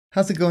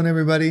How's it going,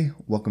 everybody?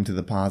 Welcome to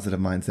the Positive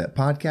Mindset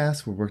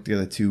Podcast, where we work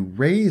together to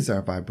raise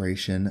our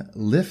vibration,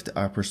 lift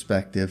our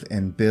perspective,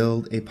 and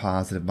build a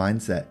positive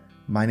mindset.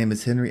 My name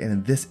is Henry, and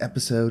in this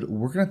episode,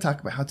 we're going to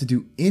talk about how to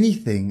do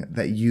anything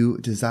that you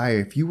desire.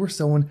 If you were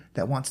someone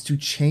that wants to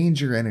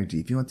change your energy,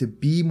 if you want to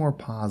be more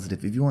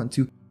positive, if you want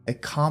to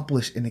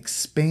accomplish and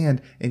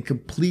expand in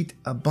complete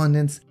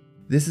abundance,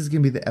 this is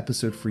going to be the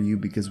episode for you,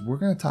 because we're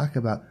going to talk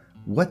about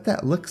what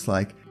that looks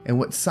like and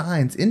what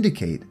signs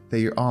indicate that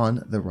you're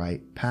on the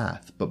right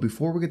path. But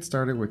before we get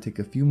started, we're going to take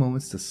a few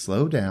moments to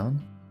slow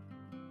down,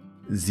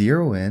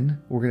 zero in.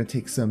 We're going to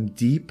take some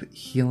deep,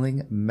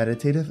 healing,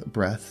 meditative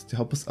breaths to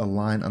help us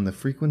align on the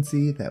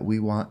frequency that we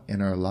want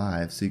in our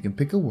lives. So you can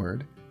pick a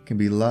word. It can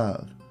be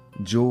love,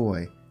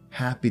 joy,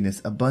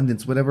 happiness,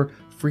 abundance, whatever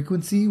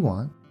frequency you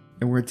want.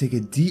 And we're going to take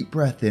a deep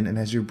breath in. And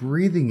as you're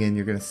breathing in,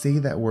 you're going to say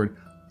that word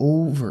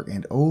over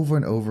and over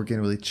and over again.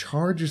 Really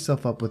charge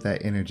yourself up with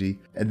that energy.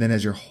 And then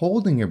as you're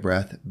holding your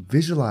breath,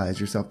 visualize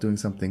yourself doing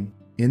something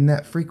in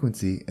that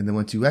frequency. And then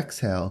once you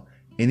exhale,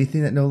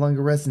 anything that no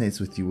longer resonates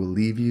with you will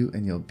leave you,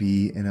 and you'll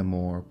be in a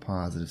more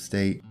positive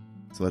state.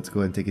 So let's go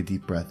ahead and take a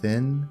deep breath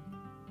in.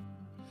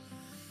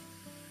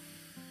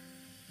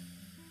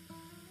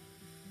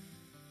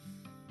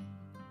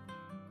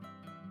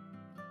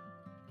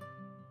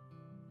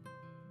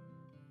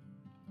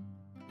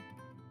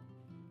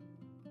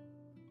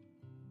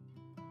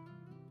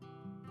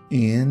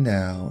 And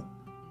out.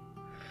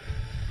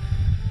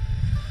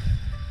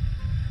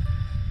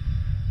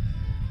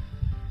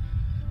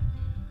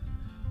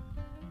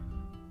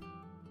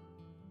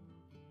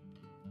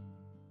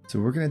 So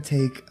we're going to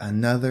take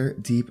another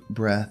deep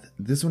breath.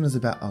 This one is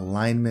about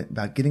alignment,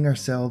 about getting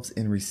ourselves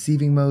in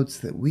receiving mode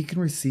so that we can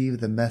receive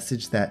the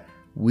message that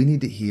we need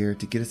to hear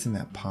to get us in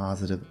that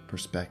positive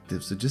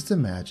perspective. So just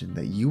imagine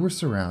that you were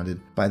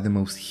surrounded by the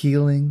most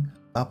healing,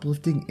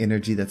 uplifting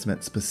energy that's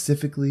meant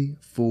specifically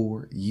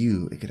for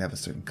you. It could have a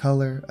certain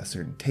color, a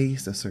certain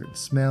taste, a certain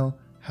smell,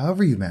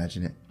 however you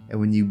imagine it. And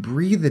when you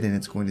breathe it in,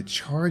 it's going to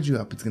charge you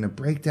up. It's going to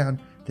break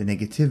down the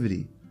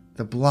negativity,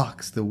 the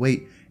blocks, the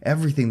weight,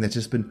 everything that's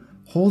just been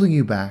holding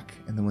you back.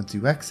 And then once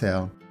you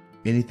exhale,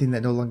 anything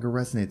that no longer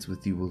resonates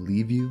with you will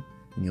leave you,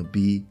 and you'll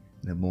be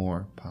in a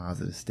more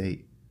positive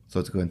state. So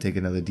let's go ahead and take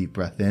another deep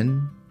breath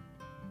in.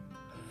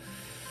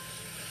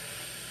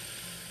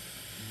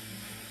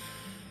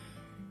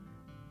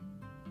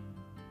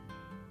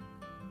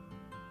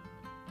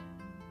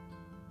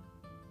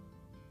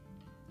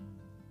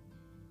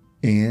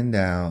 And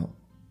out.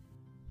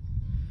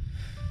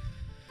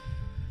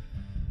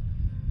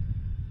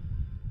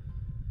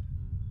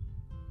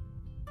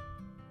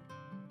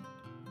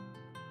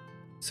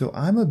 So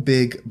I'm a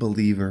big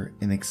believer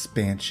in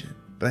expansion,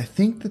 but I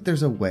think that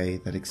there's a way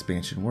that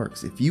expansion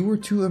works. If you were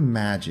to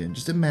imagine,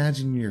 just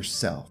imagine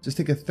yourself, just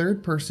take a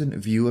third person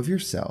view of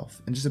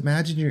yourself and just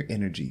imagine your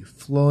energy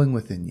flowing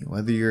within you,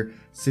 whether you're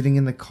sitting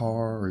in the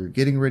car or you're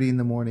getting ready in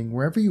the morning,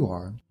 wherever you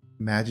are,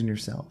 imagine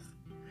yourself.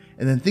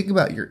 And then think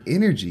about your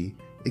energy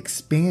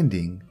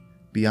expanding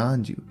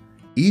beyond you.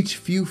 Each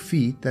few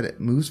feet that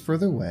it moves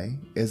further away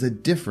is a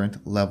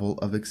different level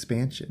of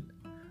expansion.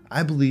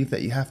 I believe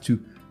that you have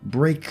to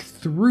break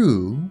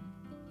through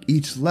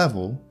each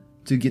level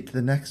to get to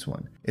the next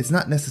one. It's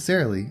not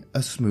necessarily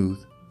a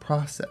smooth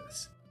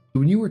process.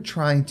 When you are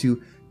trying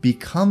to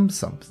become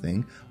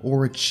something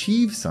or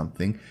achieve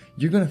something,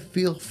 you're going to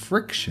feel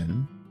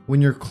friction when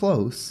you're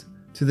close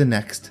to the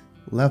next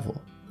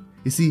level.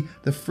 You see,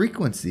 the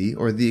frequency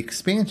or the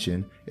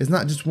expansion is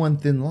not just one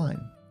thin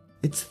line.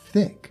 It's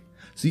thick.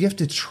 So you have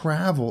to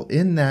travel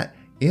in that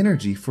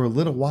energy for a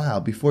little while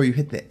before you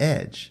hit the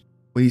edge.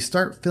 When you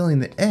start feeling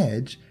the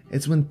edge,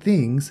 it's when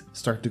things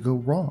start to go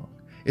wrong.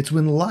 It's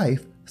when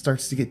life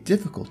starts to get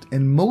difficult.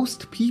 And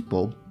most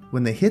people,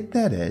 when they hit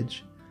that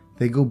edge,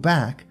 they go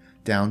back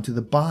down to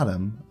the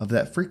bottom of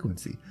that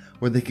frequency,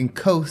 where they can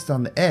coast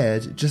on the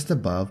edge just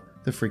above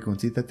the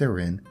frequency that they're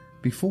in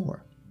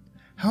before.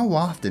 How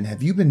often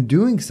have you been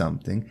doing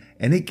something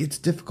and it gets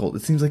difficult?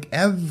 It seems like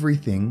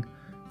everything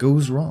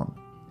goes wrong.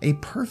 A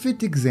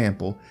perfect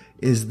example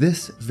is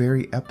this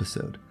very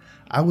episode.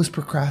 I was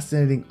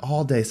procrastinating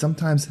all day.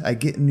 Sometimes I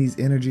get in these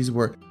energies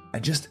where I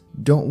just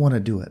don't want to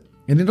do it.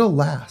 And it'll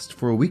last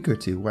for a week or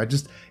two where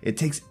it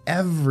takes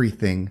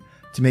everything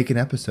to make an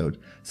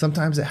episode.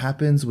 Sometimes it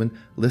happens when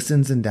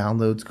listens and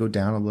downloads go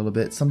down a little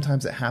bit.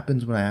 Sometimes it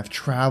happens when I have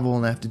travel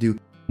and I have to do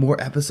more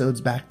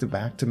episodes back to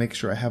back to make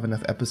sure I have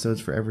enough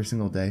episodes for every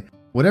single day.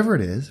 Whatever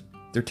it is,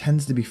 there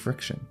tends to be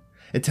friction.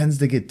 It tends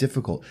to get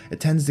difficult. It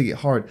tends to get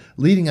hard,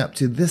 leading up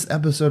to this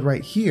episode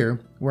right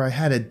here, where I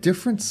had a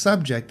different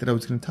subject that I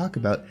was going to talk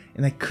about,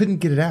 and I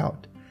couldn't get it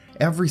out.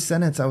 Every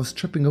sentence I was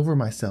tripping over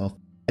myself.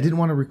 I didn't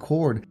want to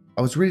record.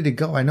 I was ready to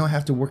go. I know I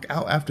have to work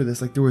out after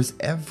this. Like, there was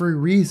every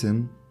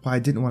reason why I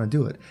didn't want to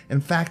do it. In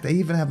fact, I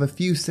even have a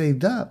few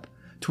saved up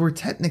to where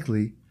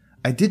technically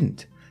I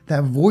didn't.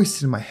 That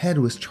voice in my head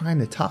was trying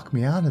to talk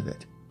me out of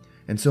it.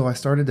 And so I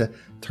started to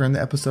turn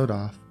the episode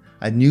off.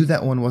 I knew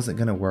that one wasn't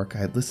going to work. I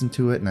had listened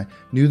to it and I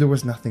knew there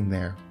was nothing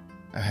there.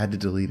 I had to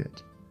delete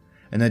it.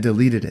 And I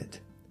deleted it.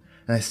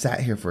 And I sat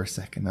here for a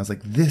second. I was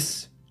like,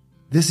 this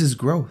is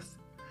growth.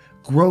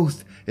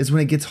 Growth is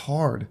when it gets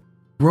hard.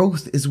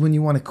 Growth is when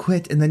you want to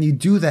quit and then you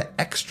do that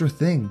extra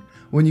thing.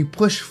 When you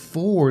push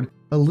forward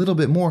a little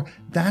bit more,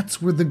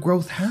 that's where the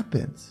growth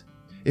happens.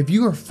 If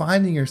you are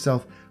finding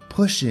yourself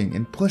pushing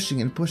and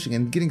pushing and pushing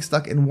and getting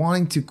stuck and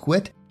wanting to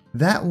quit,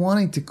 that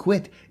wanting to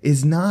quit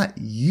is not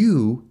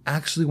you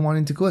actually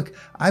wanting to quit.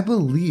 I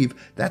believe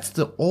that's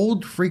the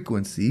old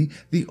frequency,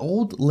 the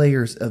old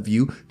layers of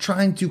you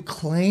trying to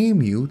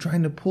claim you,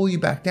 trying to pull you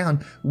back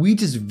down. We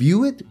just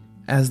view it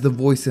as the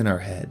voice in our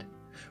head.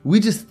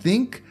 We just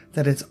think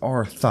that it's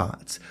our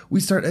thoughts. We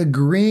start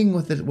agreeing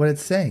with it, what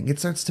it's saying. It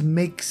starts to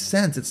make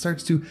sense. It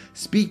starts to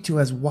speak to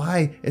us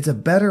why it's a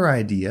better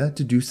idea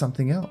to do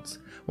something else.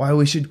 Why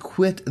we should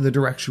quit the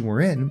direction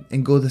we're in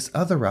and go this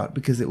other route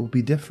because it will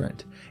be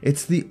different.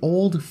 It's the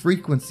old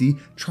frequency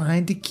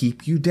trying to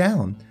keep you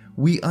down.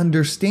 We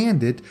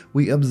understand it,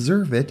 we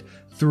observe it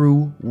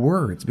through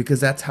words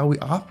because that's how we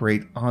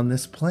operate on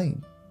this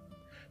plane.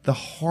 The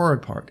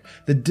hard part,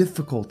 the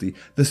difficulty,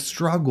 the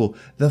struggle,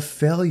 the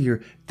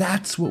failure,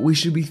 that's what we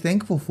should be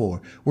thankful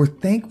for. We're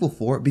thankful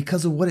for it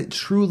because of what it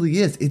truly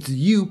is. It's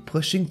you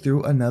pushing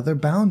through another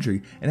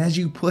boundary. And as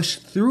you push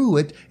through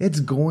it, it's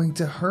going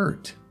to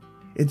hurt.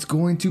 It's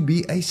going to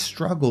be a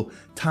struggle.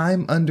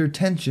 Time under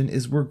tension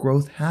is where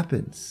growth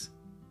happens.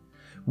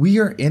 We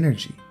are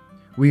energy.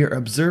 We are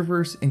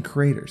observers and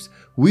creators.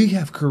 We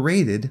have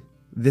created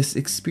this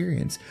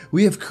experience.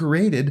 We have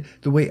created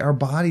the way our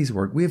bodies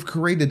work. We have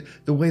created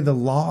the way the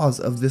laws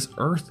of this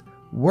earth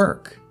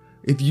work.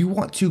 If you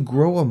want to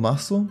grow a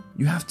muscle,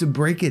 you have to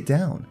break it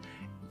down.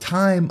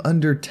 Time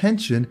under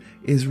tension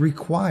is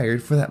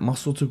required for that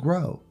muscle to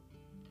grow.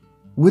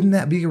 Wouldn't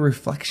that be a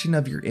reflection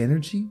of your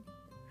energy?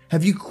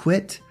 Have you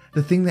quit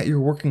the thing that you're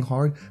working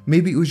hard?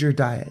 Maybe it was your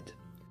diet.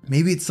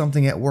 Maybe it's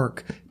something at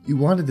work. You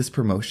wanted this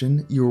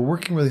promotion, you were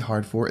working really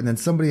hard for it, and then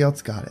somebody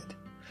else got it.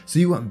 So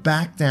you went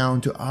back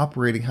down to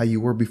operating how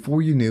you were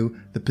before you knew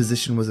the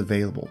position was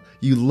available.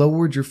 You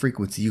lowered your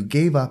frequency. You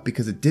gave up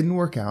because it didn't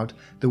work out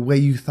the way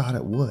you thought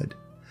it would.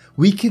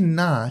 We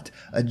cannot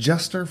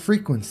adjust our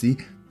frequency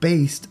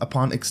based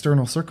upon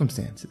external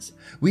circumstances.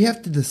 We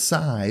have to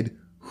decide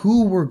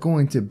who we're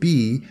going to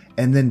be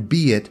and then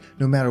be it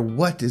no matter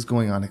what is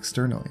going on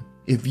externally.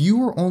 If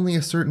you are only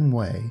a certain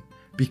way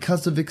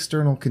because of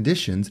external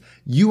conditions,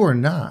 you are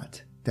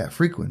not that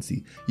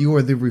frequency. You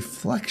are the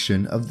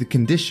reflection of the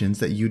conditions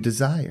that you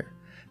desire.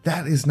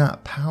 That is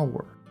not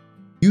power.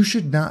 You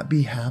should not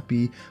be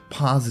happy,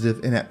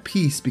 positive, and at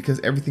peace because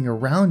everything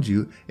around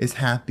you is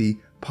happy,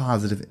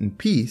 positive, and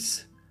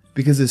peace.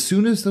 Because as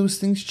soon as those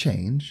things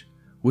change,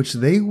 which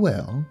they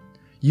will,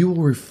 you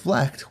will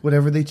reflect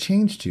whatever they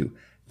change to.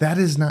 That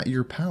is not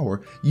your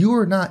power. You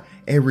are not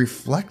a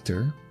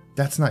reflector.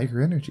 That's not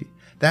your energy.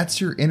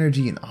 That's your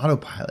energy in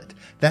autopilot.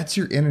 That's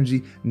your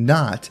energy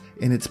not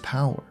in its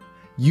power.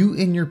 You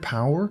in your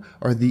power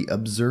are the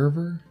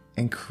observer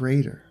and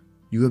creator.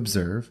 You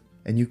observe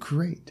and you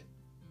create.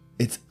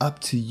 It's up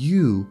to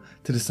you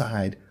to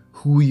decide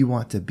who you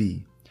want to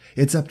be.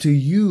 It's up to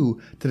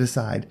you to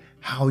decide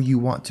how you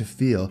want to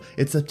feel.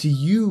 It's up to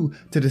you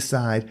to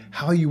decide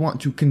how you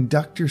want to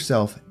conduct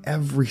yourself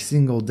every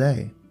single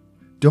day.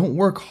 Don't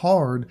work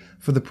hard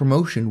for the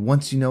promotion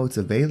once you know it's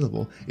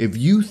available. If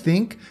you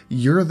think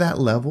you're that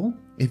level,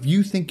 if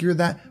you think you're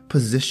that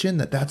position,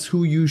 that's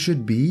who you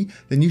should be,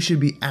 then you should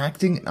be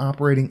acting and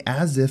operating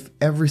as if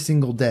every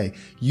single day.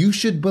 You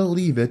should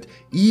believe it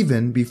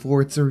even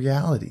before it's a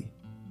reality.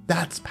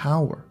 That's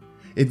power.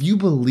 If you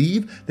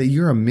believe that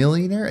you're a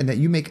millionaire and that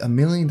you make $1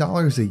 million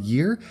a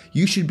year,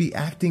 you should be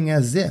acting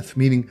as if,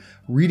 meaning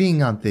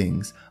reading on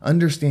things,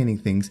 understanding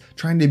things,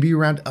 trying to be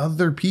around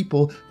other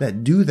people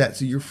that do that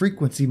so your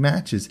frequency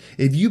matches.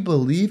 If you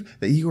believe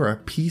that you are a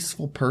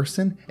peaceful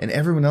person and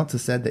everyone else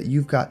has said that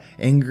you've got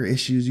anger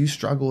issues, you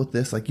struggle with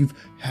this, like you've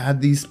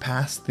had these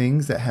past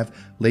things that have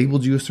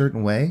labeled you a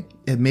certain way,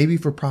 it may be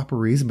for proper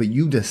reason, but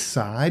you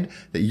decide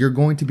that you're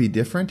going to be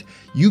different,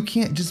 you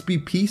can't just be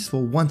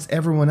peaceful once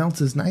everyone else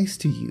is nice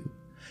to you.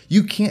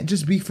 You can't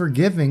just be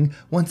forgiving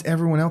once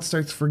everyone else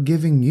starts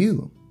forgiving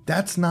you.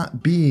 That's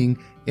not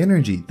being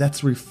energy.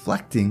 That's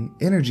reflecting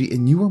energy,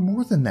 and you are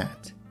more than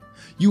that.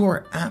 You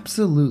are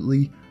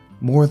absolutely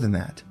more than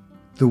that.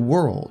 The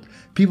world,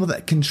 people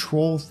that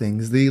control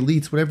things, the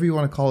elites, whatever you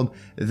want to call them,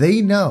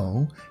 they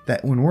know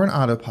that when we're in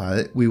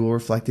autopilot, we will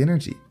reflect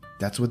energy.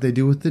 That's what they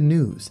do with the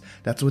news.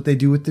 That's what they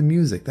do with the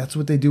music. That's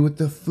what they do with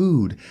the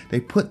food. They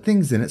put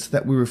things in it so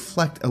that we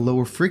reflect a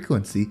lower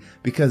frequency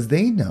because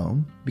they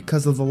know,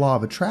 because of the law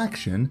of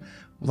attraction,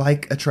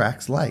 like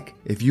attracts like.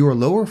 If you are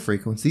lower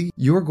frequency,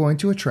 you are going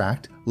to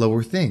attract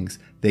lower things.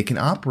 They can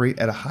operate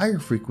at a higher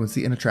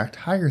frequency and attract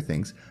higher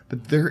things,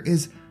 but there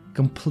is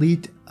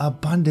complete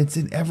abundance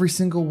in every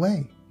single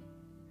way.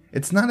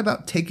 It's not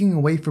about taking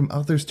away from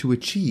others to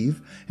achieve.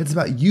 It's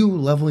about you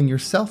leveling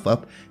yourself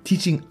up,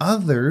 teaching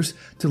others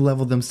to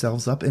level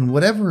themselves up in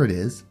whatever it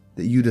is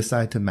that you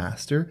decide to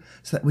master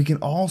so that we can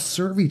all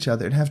serve each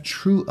other and have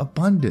true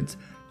abundance.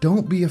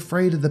 Don't be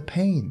afraid of the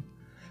pain.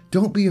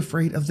 Don't be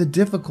afraid of the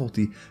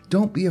difficulty.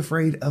 Don't be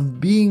afraid of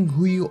being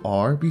who you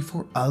are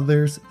before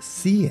others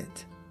see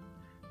it.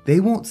 They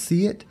won't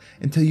see it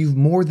until you've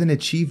more than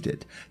achieved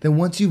it. Then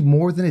once you've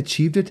more than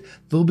achieved it,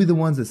 they'll be the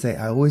ones that say,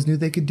 I always knew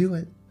they could do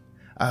it.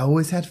 I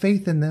always had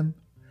faith in them.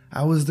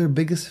 I was their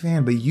biggest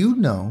fan. But you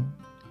know,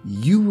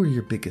 you were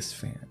your biggest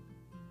fan.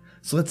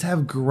 So let's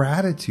have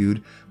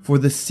gratitude for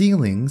the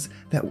ceilings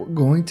that we're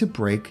going to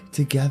break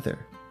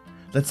together.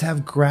 Let's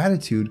have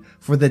gratitude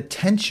for the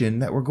tension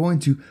that we're going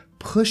to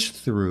push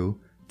through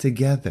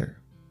together.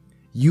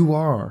 You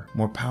are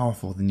more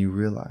powerful than you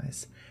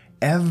realize.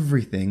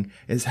 Everything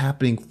is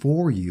happening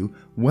for you,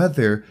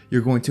 whether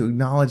you're going to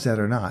acknowledge that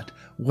or not,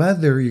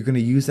 whether you're going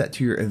to use that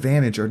to your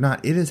advantage or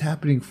not. It is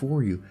happening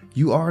for you.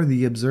 You are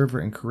the observer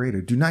and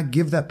creator. Do not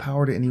give that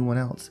power to anyone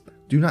else.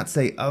 Do not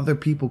say other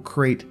people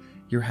create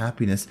your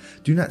happiness.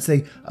 Do not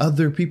say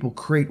other people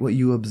create what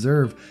you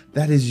observe.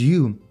 That is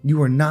you.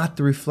 You are not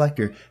the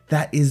reflector.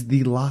 That is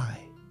the lie.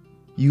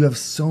 You have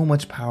so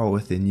much power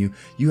within you.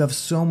 You have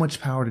so much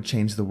power to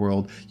change the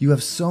world. You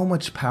have so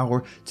much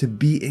power to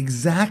be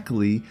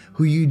exactly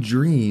who you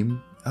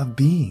dream of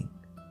being.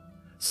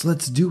 So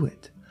let's do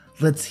it.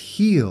 Let's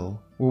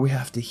heal where we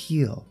have to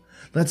heal.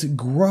 Let's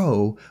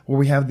grow where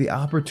we have the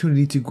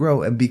opportunity to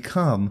grow and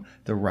become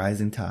the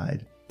rising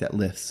tide that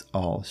lifts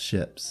all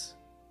ships.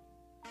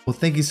 Well,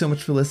 thank you so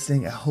much for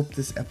listening. I hope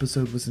this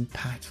episode was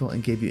impactful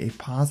and gave you a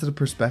positive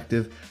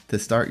perspective to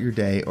start your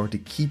day or to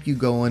keep you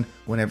going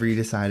whenever you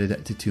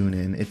decided to tune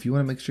in. If you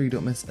want to make sure you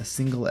don't miss a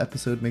single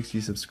episode, make sure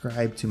you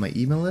subscribe to my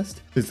email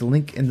list. There's a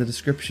link in the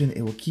description.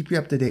 It will keep you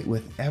up to date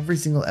with every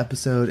single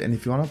episode. And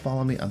if you want to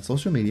follow me on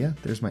social media,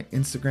 there's my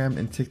Instagram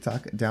and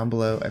TikTok down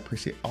below. I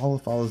appreciate all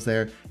the follows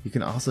there. You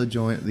can also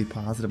join the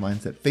Positive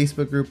Mindset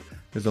Facebook group.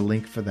 There's a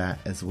link for that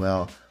as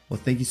well. Well,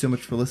 thank you so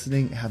much for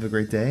listening. Have a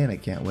great day, and I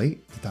can't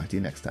wait to talk to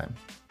you next time.